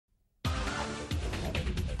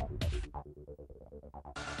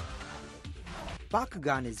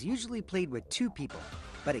Bakugan is usually played with 2 people,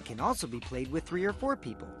 but it can also be played with 3 or 4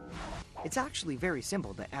 people. It's actually very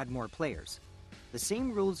simple to add more players. The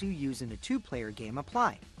same rules you use in a 2-player game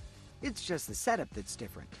apply. It's just the setup that's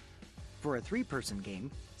different. For a 3-person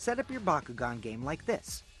game, set up your Bakugan game like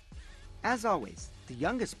this. As always, the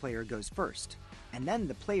youngest player goes first, and then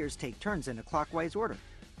the players take turns in a clockwise order.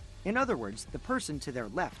 In other words, the person to their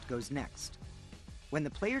left goes next. When the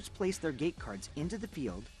players place their gate cards into the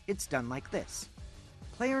field, it's done like this.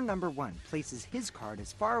 Player number 1 places his card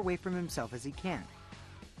as far away from himself as he can.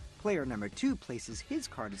 Player number 2 places his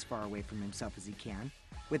card as far away from himself as he can,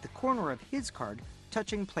 with the corner of his card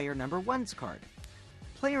touching player number 1's card.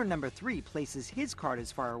 Player number 3 places his card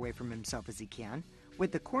as far away from himself as he can,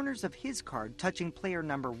 with the corners of his card touching player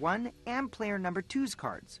number 1 and player number 2's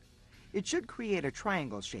cards. It should create a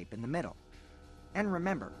triangle shape in the middle. And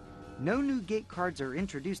remember, no new gate cards are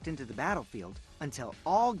introduced into the battlefield until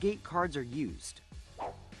all gate cards are used.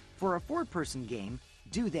 For a 4-person game,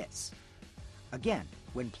 do this. Again,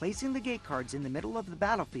 when placing the gate cards in the middle of the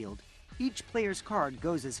battlefield, each player's card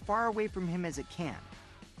goes as far away from him as it can.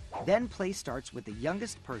 Then play starts with the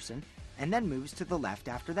youngest person and then moves to the left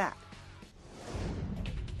after that.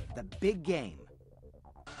 The big game.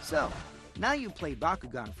 So, now you've played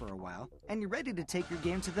Bakugan for a while and you're ready to take your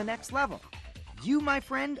game to the next level. You, my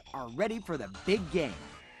friend, are ready for the big game.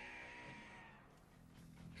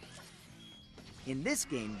 In this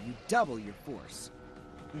game, you double your force.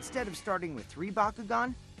 Instead of starting with 3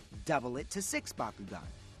 Bakugan, double it to 6 Bakugan.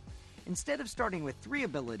 Instead of starting with 3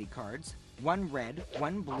 ability cards, 1 red,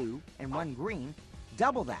 1 blue, and 1 green,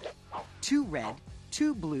 double that. 2 red,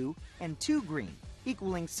 2 blue, and 2 green,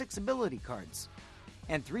 equaling 6 ability cards.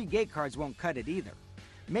 And 3 gate cards won't cut it either.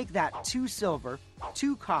 Make that 2 silver,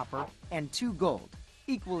 2 copper, and 2 gold,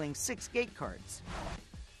 equaling 6 gate cards.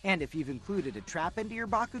 And if you've included a trap into your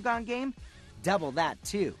Bakugan game, double that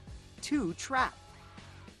too. 2 trap.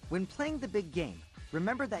 When playing the big game,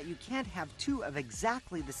 remember that you can't have 2 of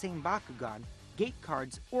exactly the same Bakugan, gate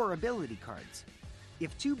cards, or ability cards.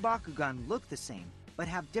 If 2 Bakugan look the same, but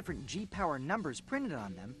have different G-Power numbers printed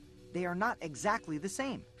on them, they are not exactly the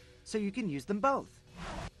same, so you can use them both.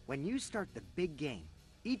 When you start the big game,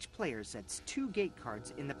 each player sets 2 gate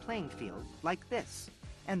cards in the playing field like this,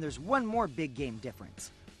 and there's one more big game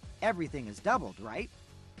difference. Everything is doubled, right?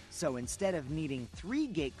 So instead of needing 3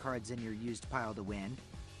 gate cards in your used pile to win,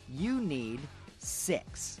 you need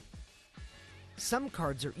 6. Some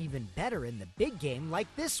cards are even better in the big game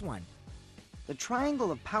like this one. The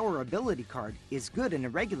Triangle of Power ability card is good in a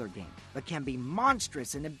regular game, but can be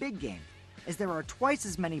monstrous in a big game, as there are twice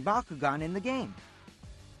as many Bakugan in the game.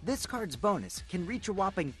 This card's bonus can reach a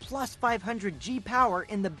whopping plus 500 G power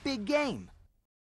in the big game.